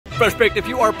Fresh Baked, if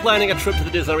you are planning a trip to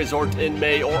the Disneyland Resort in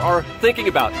May or are thinking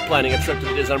about planning a trip to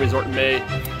the Disneyland Resort in May,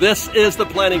 this is the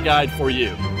planning guide for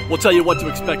you. We'll tell you what to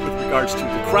expect with regards to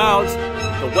the crowds,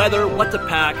 the weather, what to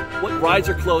pack, what rides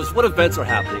are closed, what events are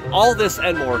happening. All this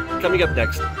and more coming up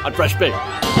next on Fresh Baked.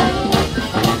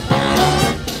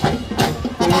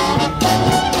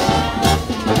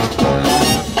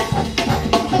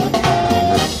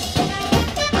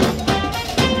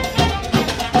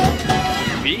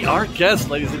 Our guest,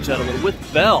 ladies and gentlemen,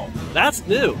 with Belle. That's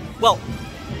new. Well,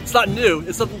 it's not new.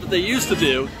 It's something that they used to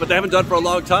do, but they haven't done for a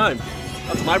long time.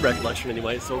 That's my recollection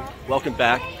anyway, so welcome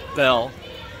back, Belle.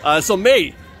 So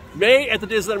May at the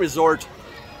Disneyland Resort.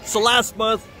 It's the last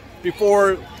month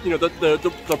before, you know,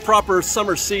 the proper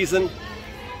summer season.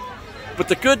 But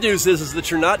the good news is that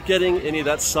you're not getting any of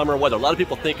that summer weather. A lot of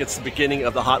people think it's the beginning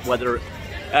of the hot weather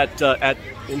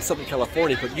in Southern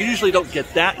California, but you usually don't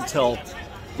get that until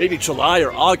maybe July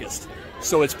or August.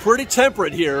 So it's pretty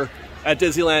temperate here at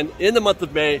Disneyland in the month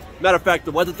of May. Matter of fact,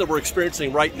 the weather that we're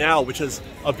experiencing right now, which is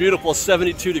a beautiful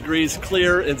 72 degrees,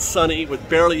 clear and sunny with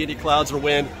barely any clouds or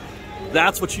wind,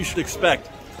 that's what you should expect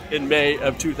in May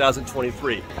of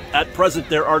 2023. At present,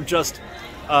 there are just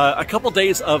a couple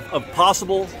days of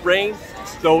possible rain,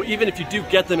 though even if you do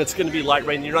get them, it's going to be light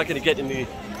rain. You're not going to get any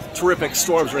terrific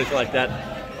storms or anything like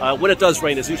that. When it does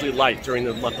rain, it's usually light during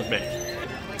the month of May.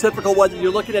 Typical weather,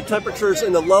 you're looking at temperatures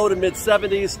in the low to mid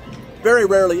 70s, very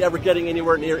rarely ever getting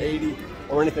anywhere near 80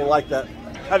 or anything like that.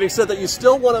 Having said that, you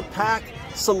still want to pack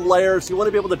some layers. You want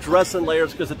to be able to dress in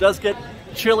layers because it does get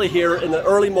chilly here in the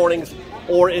early mornings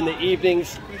or in the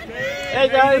evenings. Hey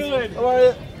guys, how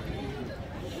are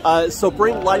you? So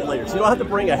bring light layers. You don't have to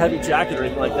bring a heavy jacket or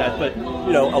anything like that, but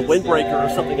you know, a windbreaker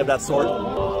or something of that sort.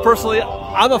 Personally,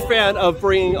 I'm a fan of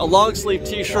bringing a long sleeve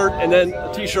t-shirt and then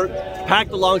a t-shirt, pack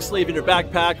the long sleeve in your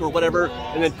backpack or whatever,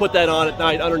 and then put that on at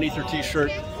night underneath your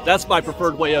t-shirt. That's my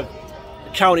preferred way of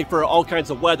accounting for all kinds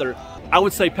of weather. I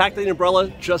would say pack the umbrella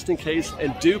just in case,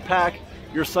 and do pack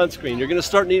your sunscreen. You're going to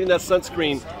start needing that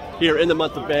sunscreen here in the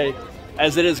month of May,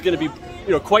 as it is going to be,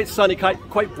 you know, quite sunny,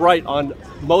 quite bright on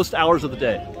most hours of the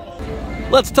day.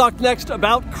 Let's talk next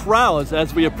about crowds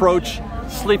as we approach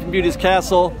Sleeping Beauty's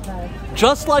castle.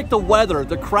 Just like the weather,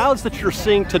 the crowds that you're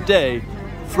seeing today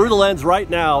through the lens right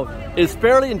now is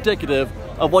fairly indicative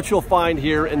of what you'll find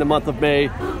here in the month of May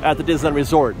at the Disneyland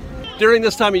Resort. During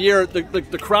this time of year,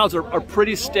 the crowds are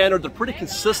pretty standard. They're pretty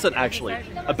consistent, actually.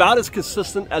 About as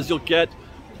consistent as you'll get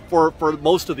for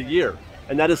most of the year.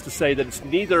 And that is to say that it's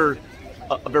neither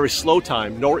a very slow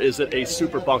time, nor is it a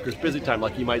super bonkers busy time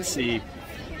like you might see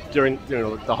during, you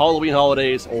know, the Halloween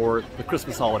holidays or the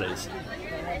Christmas holidays.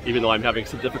 Even though I'm having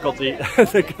some difficulty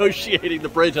negotiating the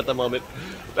bridge at the moment.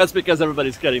 That's because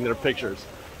everybody's getting their pictures.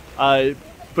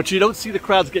 But you don't see the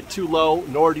crowds get too low,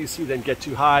 nor do you see them get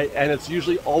too high, and it's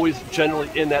usually always generally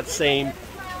in that same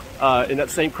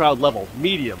crowd level,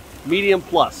 medium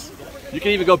plus. You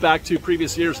can even go back to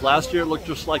previous years. Last year it looked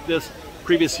just like this.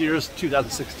 Previous years,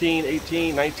 2016,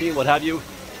 18, 19, what have you.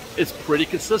 It's pretty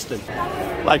consistent.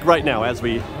 Like right now, as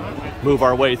we move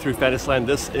our way through Fantasyland,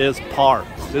 this is par.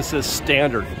 This is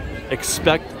standard.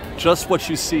 Expect just what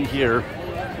you see here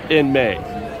in May.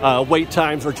 Wait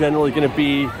times are generally going to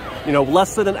be, you know,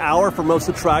 less than an hour for most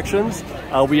attractions.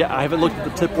 I haven't looked at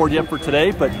the tip board yet for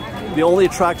today, but the only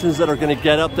attractions that are going to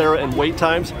get up there in wait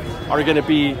times are going to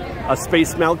be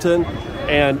Space Mountain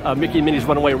and Mickey and Minnie's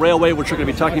Runaway Railway, which we're going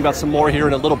to be talking about some more here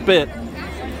in a little bit.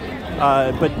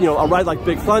 But you know, a ride like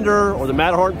Big Thunder or the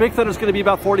Matterhorn, Big Thunder is going to be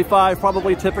about 45,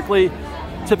 probably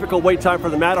typical wait time for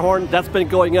the Matterhorn. That's been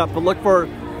going up, but look for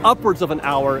upwards of an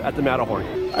hour at the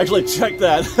Matterhorn. Actually, check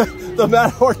that. The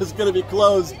Matterhorn is going to be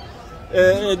closed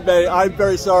in May. I'm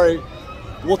very sorry.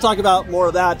 We'll talk about more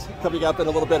of that coming up in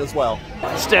a little bit as well.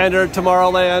 Standard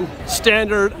Tomorrowland,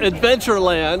 standard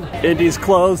Adventureland. Indy's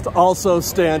closed, also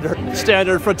standard.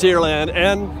 Standard Frontierland,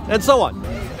 and so on.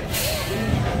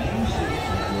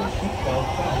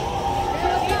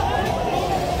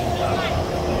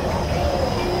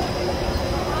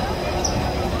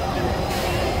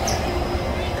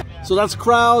 So that's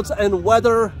crowds and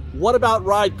weather. What about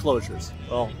ride closures?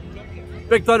 Well,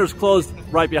 Big Thunder's closed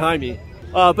right behind me,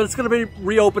 but it's going to be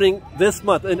reopening this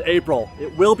month in April.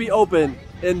 It will be open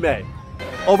in May.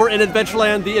 Over in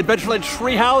Adventureland, the Adventureland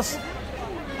Treehouse,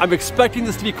 I'm expecting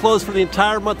this to be closed for the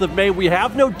entire month of May. We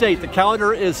have no date. The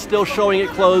calendar is still showing it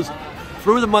closed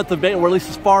through the month of May, or at least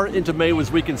as far into May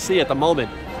as we can see at the moment.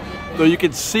 Though you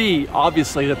can see,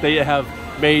 obviously, that they have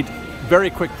made very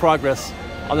quick progress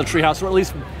on the treehouse, or at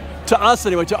least to us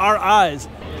anyway, to our eyes.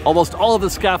 Almost all of the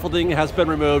scaffolding has been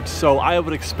removed, so I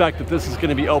would expect that this is going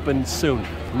to be open soon.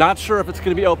 Not sure if it's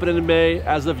going to be open in May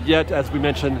as of yet. As we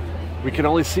mentioned, We can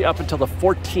only see up until the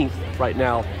 14th right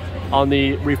now on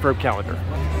the refurb calendar.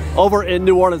 Over in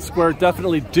New Orleans Square,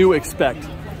 definitely do expect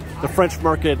the French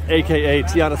Market, aka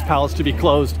Tiana's Palace, to be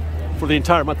closed for the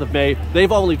entire month of May.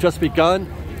 They've only just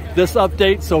begun this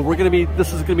update, so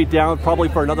this is gonna be down probably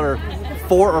for another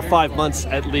 4 or 5 months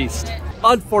at least.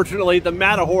 Unfortunately, the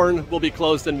Matterhorn will be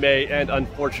closed in May, and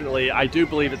unfortunately, I do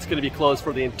believe it's gonna be closed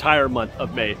for the entire month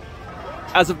of May.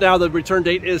 As of now, the return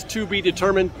date is to be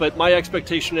determined, but my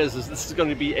expectation is this is going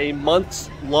to be a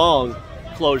months-long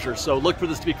closure. So look for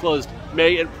this to be closed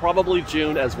May and probably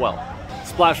June as well.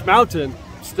 Splash Mountain,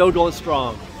 still going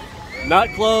strong. Not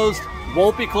closed,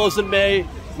 won't be closed in May.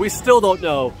 We still don't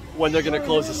know when they're going to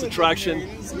close this attraction.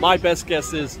 My best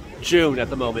guess is June at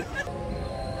the moment.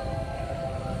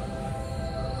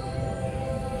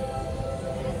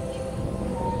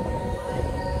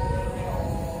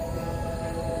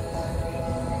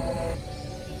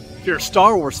 If you're a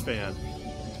Star Wars fan,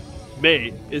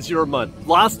 May is your month.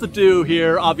 Lots to do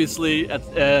here, obviously,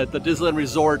 at the Disneyland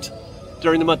Resort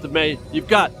during the month of May. You've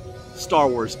got Star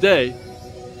Wars Day,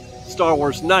 Star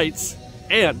Wars Nights,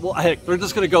 and, well, heck, they're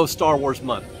just going to go Star Wars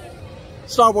Month.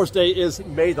 Star Wars Day is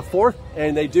May the 4th,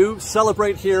 and they do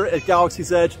celebrate here at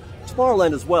Galaxy's Edge,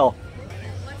 Tomorrowland as well.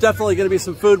 Definitely going to be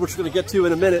some food, which we're going to get to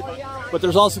in a minute, but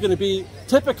there's also going to be,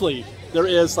 typically, there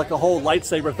is like a whole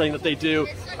lightsaber thing that they do,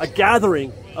 a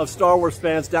gathering of Star Wars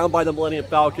fans down by the Millennium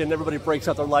Falcon. Everybody breaks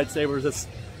out their lightsabers. It's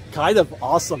kind of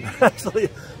awesome, actually.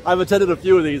 I've attended a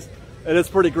few of these, and it's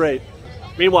pretty great.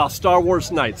 Meanwhile, Star Wars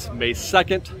Nights, May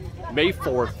 2nd, May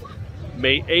 4th,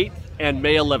 May 8th, and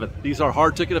May 11th. These are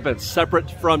hard ticket events, separate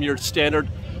from your standard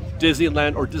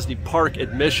Disneyland or Disney Park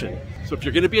admission. So if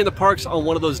you're going to be in the parks on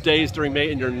one of those days during May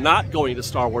and you're not going to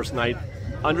Star Wars Night,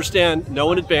 understand,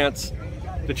 know in advance,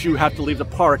 that you have to leave the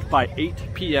park by 8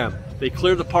 p.m. They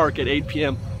clear the park at 8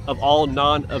 p.m. of all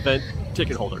non-event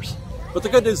ticket holders. But the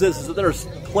good news is that there's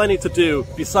plenty to do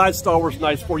besides Star Wars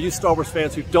Nights for you Star Wars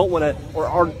fans who don't want to or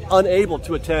are unable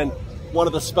to attend one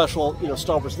of the special,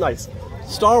 Star Wars Nights.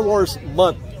 Star Wars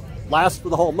Month lasts for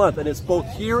the whole month, and it's both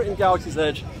here in Galaxy's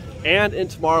Edge and in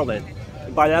Tomorrowland.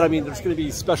 And by that I mean there's going to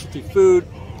be specialty food,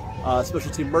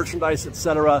 specialty merchandise,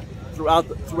 etc.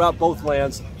 throughout both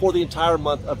lands for the entire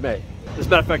month of May. As a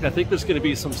matter of fact, I think there's going to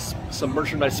be some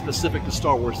merchandise specific to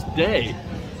Star Wars Day.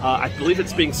 I believe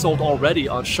it's being sold already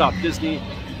on Shop Disney,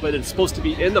 but it's supposed to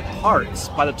be in the parks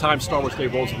by the time Star Wars Day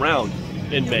rolls around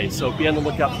in May. So be on the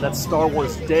lookout for that Star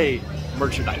Wars Day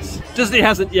merchandise. Disney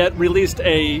hasn't yet released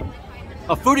a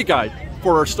foodie guide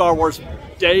for Star Wars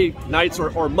Day, Nights,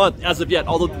 or month as of yet,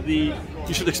 although you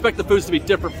should expect the foods to be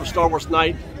different for Star Wars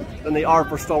Night than they are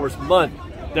for Star Wars Month.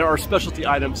 There are specialty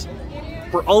items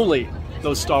for only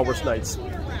those Star Wars Nights.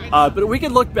 But we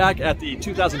can look back at the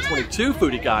 2022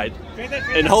 foodie guide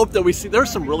and hope that we see,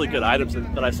 there's some really good items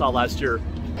that I saw last year.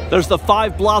 There's the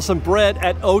 5 Blossom Bread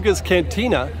at Oga's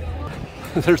Cantina.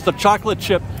 There's the chocolate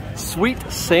chip sweet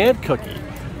sand cookie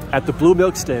at the Blue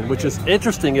Milk Stand, which is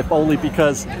interesting if only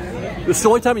because it's the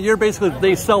only time of year basically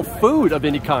they sell food of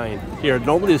any kind here.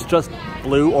 Normally it's just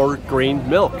blue or green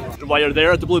milk. And while you're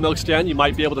there at the Blue Milk Stand, you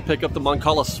might be able to pick up the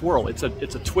Moncala Swirl. It's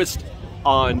a twist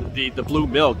on the blue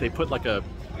milk. They put like I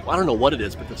don't know what it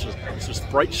is, but it's just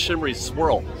bright shimmery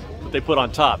swirl that they put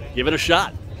on top. Give it a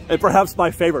shot. And perhaps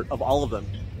my favorite of all of them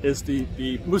is the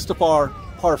Mustafar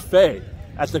Parfait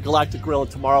at the Galactic Grill in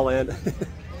Tomorrowland.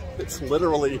 It's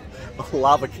literally a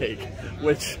lava cake,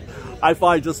 which I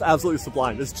find just absolutely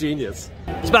sublime. It's genius.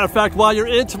 As a matter of fact, while you're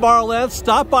in Tomorrowland,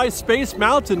 stop by Space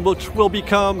Mountain, which will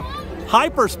become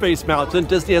Hyperspace Mountain.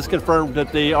 Disney has confirmed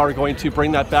that they are going to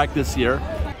bring that back this year.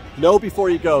 Know before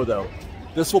you go, though,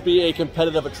 this will be a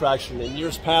competitive attraction. In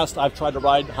years past, I've tried to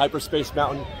ride Hyperspace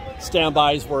Mountain.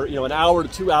 Standbys were, an hour to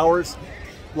 2 hours.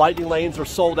 Lightning lanes are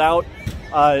sold out.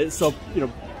 So,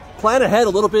 plan ahead a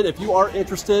little bit if you are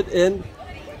interested in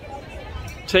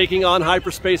taking on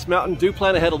Hyperspace Mountain. Do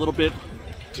plan ahead a little bit.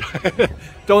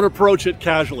 Don't approach it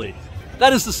casually.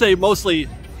 That is to say, mostly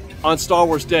on Star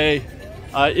Wars Day.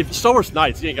 If Star Wars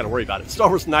Nights, you ain't got to worry about it. Star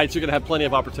Wars Nights, you're going to have plenty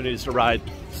of opportunities to ride.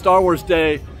 Star Wars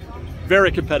Day,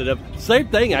 very competitive. Same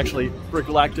thing, actually, for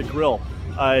Galactic Grill.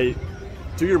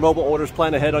 Do your mobile orders,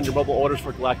 plan ahead on your mobile orders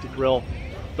for Galactic Grill.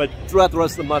 But throughout the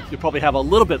rest of the month, you'll probably have a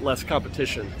little bit less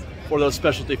competition for those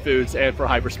specialty foods and for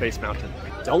Hyperspace Mountain.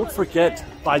 Don't forget,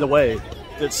 by the way,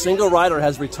 that Single Rider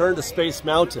has returned to Space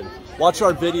Mountain. Watch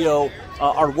our video,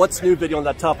 our What's New video on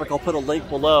that topic. I'll put a link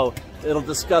below. It'll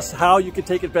discuss how you can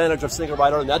take advantage of Single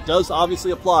Rider, and that does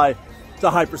obviously apply to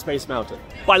Hyperspace Mountain.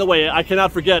 By the way, I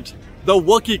cannot forget the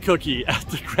Wookiee cookie at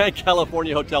the Grand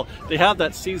California Hotel. They have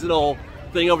that seasonal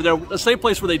thing over there, the same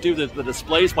place where they do the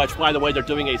displays, which, by the way, they're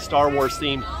doing a Star Wars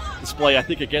themed display, I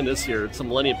think again this year. It's a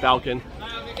Millennium Falcon.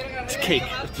 It's cake.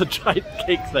 It's a giant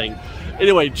cake thing.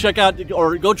 Anyway, check out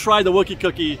or go try the Wookiee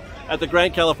Cookie at the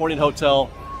Grand Californian Hotel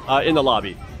in the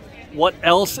lobby. What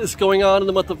else is going on in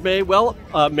the month of May? Well,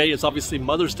 May is obviously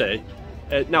Mother's Day.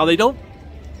 Now, they don't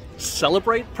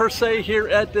celebrate per se here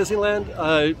at Disneyland.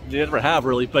 They never have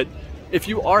really, but if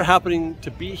you are happening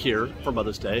to be here for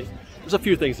Mother's Day, there's a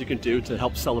few things you can do to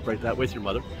help celebrate that with your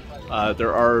mother.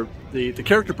 There are the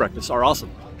character breakfasts are awesome.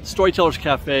 Storytellers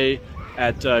Cafe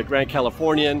at Grand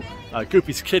Californian,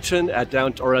 Goofy's Kitchen at the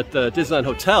Disneyland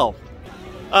Hotel,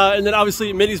 and then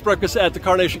obviously Minnie's breakfast at the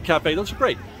Carnation Cafe. Those are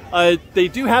great. They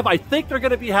do have, I think they're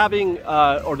going to be having,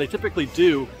 or they typically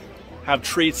do have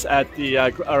treats at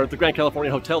the Grand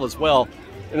Californian Hotel as well,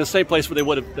 in the same place where they're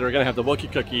going to have the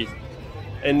Wookiee Cookie.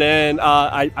 And then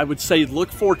I would say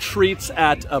look for treats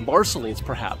at Marceline's,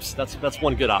 perhaps. That's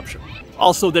one good option.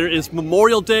 Also, there is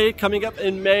Memorial Day coming up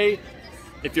in May.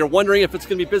 If you're wondering if it's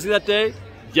going to be busy that day,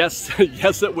 yes,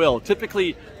 yes it will.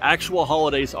 Typically, actual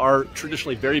holidays are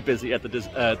traditionally very busy at the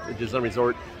Disneyland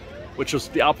Resort, which is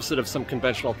the opposite of some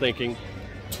conventional thinking.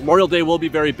 Memorial Day will be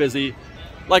very busy.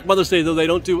 Like Mother's Day, though, they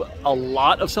don't do a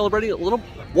lot of celebrating.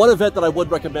 One event that I would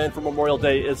recommend for Memorial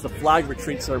Day is the flag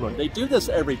retreat ceremony. They do this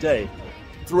every day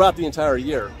throughout the entire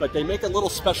year, but they make a little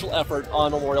special effort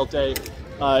on Memorial Day.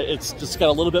 It's just got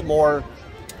a little bit more,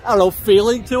 I don't know,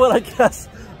 feeling to it, I guess.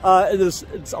 And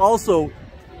it's also,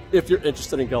 if you're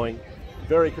interested in going,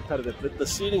 very competitive. The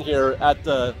seating here at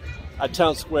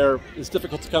Town Square is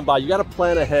difficult to come by. You got to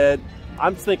plan ahead.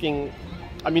 I'm thinking,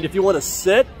 I mean, if you want to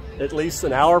sit, at least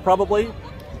an hour probably,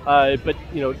 but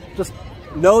you know, just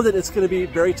know that it's going to be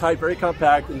very tight, very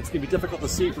compact, and it's going to be difficult to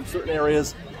see from certain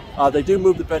areas. They do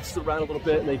move the benches around a little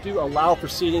bit, and they do allow for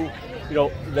seating. You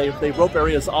know, they rope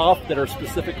areas off that are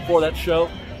specific for that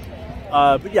show.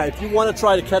 But yeah, if you want to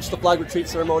try to catch the flag retreat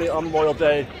ceremony on Memorial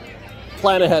Day,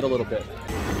 plan ahead a little bit.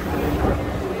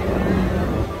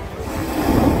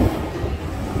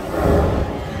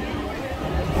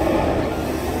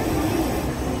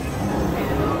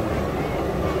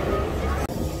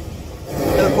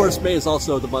 And of course, May is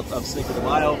also the month of Cinco de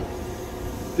Mayo.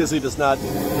 Disney there's no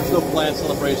planned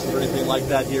celebrations or anything like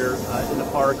that here in the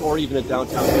park or even in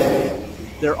downtown Disney.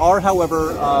 There are,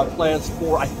 however, plans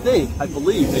for, I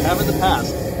believe, they have in the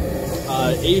past,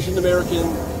 Asian American,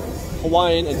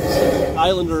 Hawaiian, and Pacific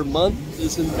Islander Month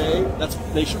is in May. That's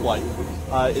nationwide.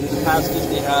 In the past,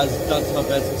 Disney has done some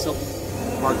events in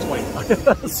some Mark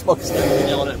Twain. Smoke's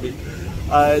yelling at me.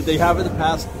 They have in the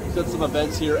past done some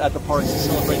events here at the parks to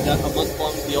celebrate that, a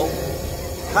month-long deal.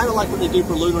 Kind of like what they do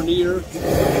for Lunar New Year,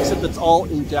 except it's all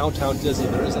in downtown Disney.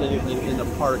 There isn't anything in the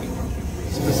park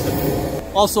specifically.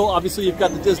 Also, obviously, you've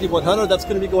got the Disney 100. That's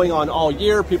going to be going on all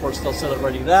year. People are still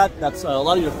celebrating that. That's a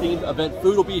lot of your themed event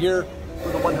food will be here for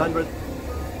the 100th.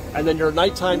 And then your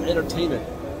nighttime entertainment.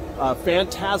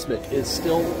 Fantasmic is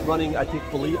still running, I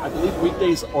believe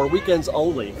weekdays or weekends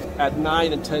only at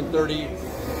 9 and 10:30.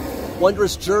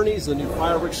 Wondrous Journeys, the new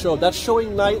fireworks show, that's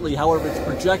showing nightly. However, it's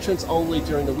projections only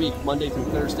during the week, Monday through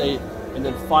Thursday, and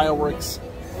then fireworks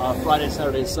Friday,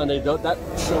 Saturday, and Sunday. That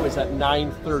show is at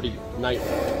 9:30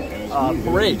 nightly.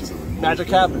 Parades, Magic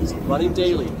Happens, running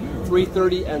daily,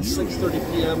 3:30 and 6:30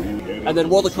 p.m. And then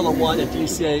World of Color 1 and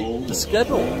DCA. The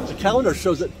schedule, the calendar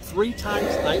shows it 3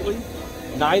 times nightly,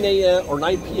 9 a.m. or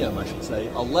 9 p.m. I should say,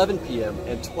 11 p.m.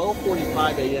 and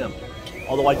 12:45 a.m.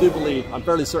 Although I do believe, I'm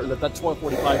fairly certain that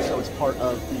 12:45 show is part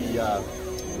of the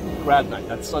grad night.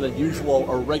 That's not a usual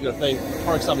or regular thing. The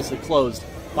park's obviously closed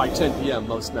by 10 p.m.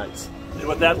 most nights. And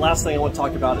with that, last thing I want to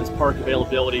talk about is park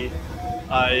availability.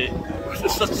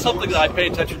 It's just something that I pay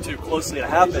attention to closely. I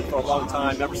have been for a long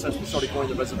time, ever since we started going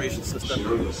to the reservation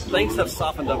system. Things have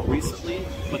softened up recently,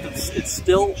 but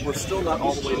we're still not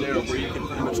all the way there where you can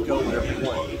pretty much go wherever you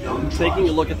want. Taking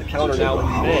a look at the calendar now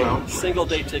in May, single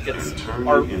day tickets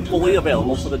are fully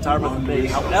available for the entire month of May.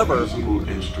 However,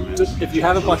 if you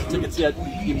haven't bought your tickets yet,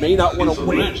 you may not want to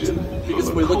wait, because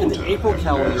if we look at the April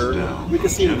calendar, we can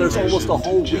see that there's almost a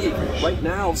whole week right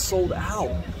now sold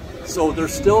out. So they're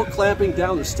still clamping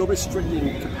down, they're still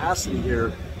restricting capacity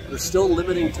here, they're still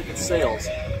limiting ticket sales.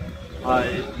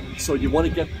 So you want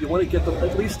to get them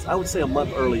at least, I would say, a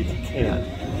month early if you can,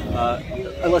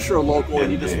 unless you're a local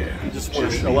and you just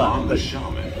want to show up. But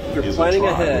if you're planning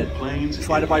ahead,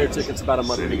 try to buy your tickets about a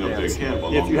month in advance.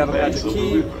 If you have a Magic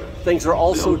Key, things are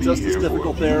also just as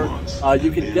difficult there.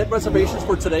 You can get reservations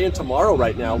for today and tomorrow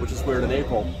right now, which is weird in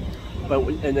April.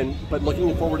 But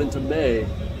looking forward into May,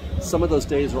 some of those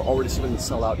days are already starting to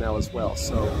sell out now as well.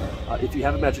 So if you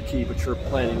have a Magic Key, but you're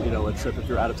planning, you know, a trip if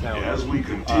you're out of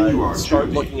town, start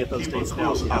looking at those dates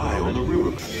now.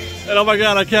 And oh my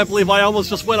God, I can't believe I almost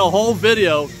just went a whole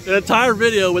video, an entire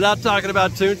video, without talking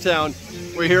about Toontown.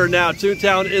 We're here now.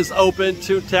 Toontown is open.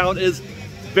 Toontown is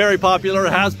very popular.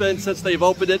 It has been since they've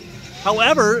opened it.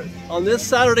 However, on this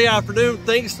Saturday afternoon,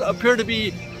 things appear to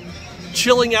be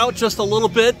chilling out just a little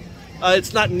bit.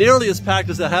 It's not nearly as packed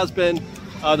as it has been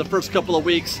the first couple of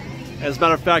weeks. As a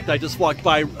matter of fact, I just walked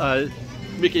by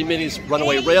Mickey and Minnie's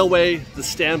Runaway Railway. The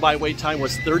standby wait time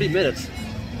was 30 minutes.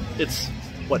 It's,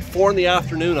 what, 4 in the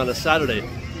afternoon on a Saturday.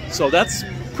 So that's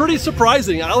pretty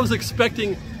surprising. I was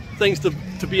expecting things to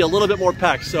be a little bit more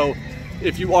packed. So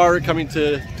if you are coming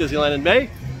to Disneyland in May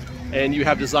and you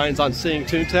have designs on seeing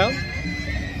Toontown,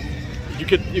 you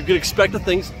could expect the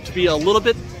things to be a little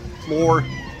bit more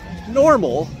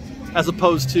normal as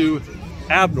opposed to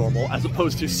abnormal, as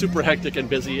opposed to super hectic and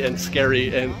busy and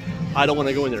scary and I don't want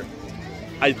to go in there.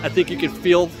 I think you can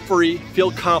feel free,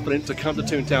 feel confident to come to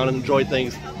Toontown and enjoy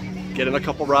things, get in a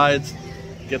couple rides,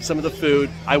 get some of the food.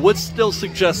 I would still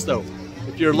suggest though,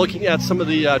 if you're looking at some of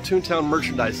the Toontown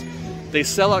merchandise, they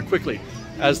sell out quickly.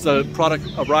 As the product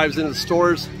arrives in the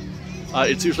stores,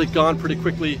 it's usually gone pretty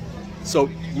quickly. So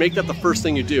make that the first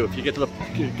thing you do. If you get to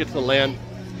the land,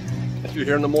 if you're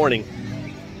here in the morning,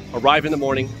 arrive in the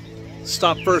morning,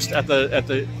 stop first at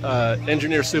the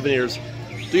Engineer Souvenirs,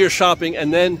 do your shopping,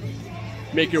 and then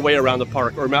make your way around the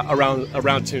park or around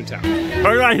Toontown.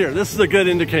 Right here, this is a good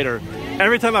indicator.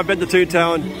 Every time I've been to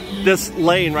Toontown, this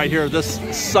lane right here, this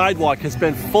sidewalk has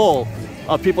been full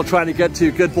of people trying to get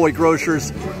to Good Boy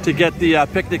Grocers to get the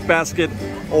picnic basket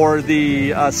or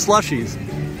the slushies.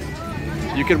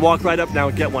 You can walk right up now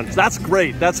and get one. So that's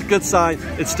great. That's a good sign.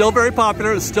 It's still very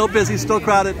popular. It's still busy, still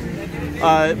crowded,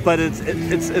 but it's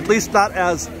at least not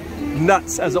as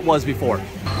nuts as it was before.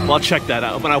 Well, I'll check that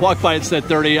out. When I walked by, it said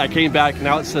 30. I came back.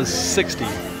 Now it says 60,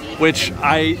 which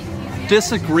I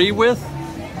disagree with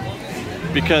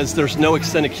because there's no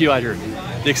extended queue out here.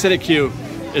 The extended queue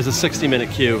is a 60-minute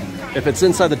queue. If it's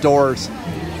inside the doors,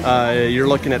 you're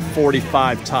looking at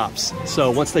 45 tops.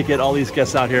 So once they get all these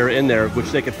guests out here in there,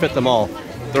 which they can fit them all,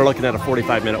 they're looking at a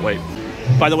 45-minute wait.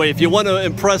 By the way, if you want to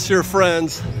impress your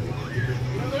friends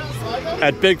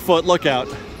at Bigfoot, look out.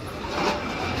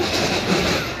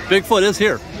 Bigfoot is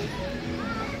here.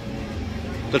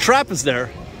 The trap is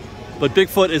there, but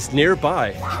Bigfoot is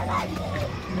nearby.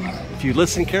 If you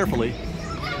listen carefully.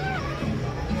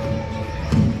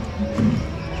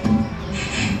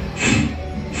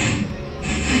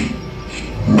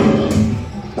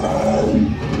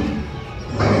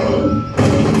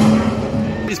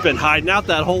 He's been hiding out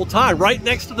that whole time, right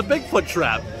next to the Bigfoot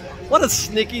trap. What a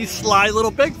sneaky, sly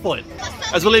little Bigfoot.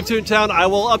 As we leave Toontown, I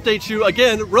will update you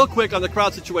again real quick on the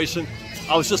crowd situation.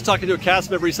 I was just talking to a cast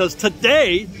member. He says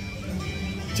today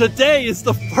is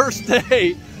the first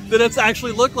day that it's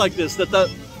actually looked like this, that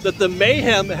the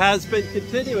mayhem has been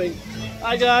continuing.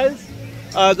 Hi guys.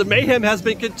 The mayhem has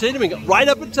been continuing right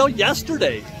up until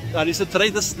yesterday. And he said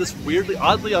today, this weirdly,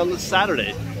 oddly on this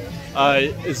Saturday,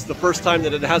 is the first time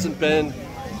that it hasn't been,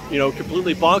 you know,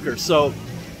 completely bonkers. So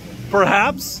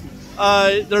perhaps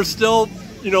there's still,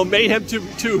 you know, mayhem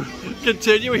to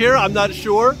continue here. I'm not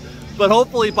sure, but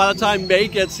hopefully by the time May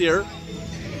gets here,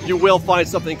 you will find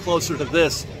something closer to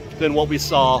this than what we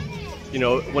saw, you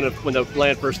know, when the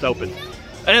land first opened.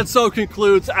 And so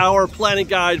concludes our planning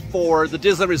guide for the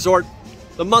Disneyland Resort,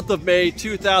 the month of May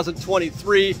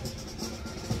 2023.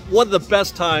 One of the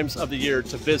best times of the year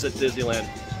to visit Disneyland.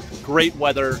 Great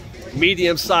weather,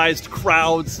 medium-sized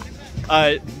crowds,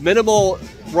 minimal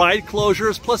ride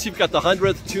closures, plus you've got the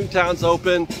 100th, Toontown's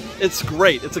open. It's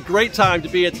great. It's a great time to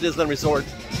be at the Disneyland Resort.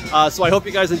 So I hope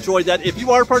you guys enjoyed that. If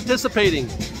you are participating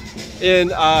in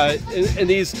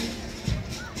these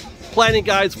planning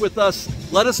guides with us,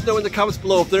 let us know in the comments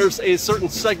below if there's a certain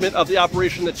segment of the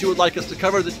operation that you would like us to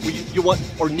cover, that you want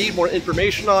or need more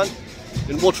information on,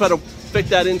 and we'll try to fit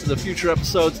that into the future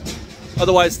episodes.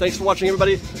 Otherwise, thanks for watching,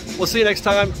 everybody. We'll see you next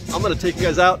time. I'm going to take you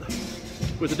guys out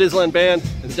with the Disneyland Band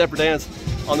and the Dapper Dans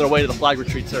on their way to the flag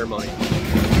retreat ceremony.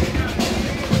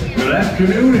 Good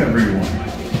afternoon,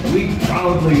 everyone. We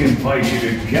proudly invite you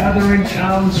to gather in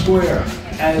Town Square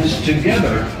as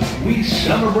together we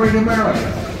celebrate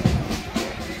America.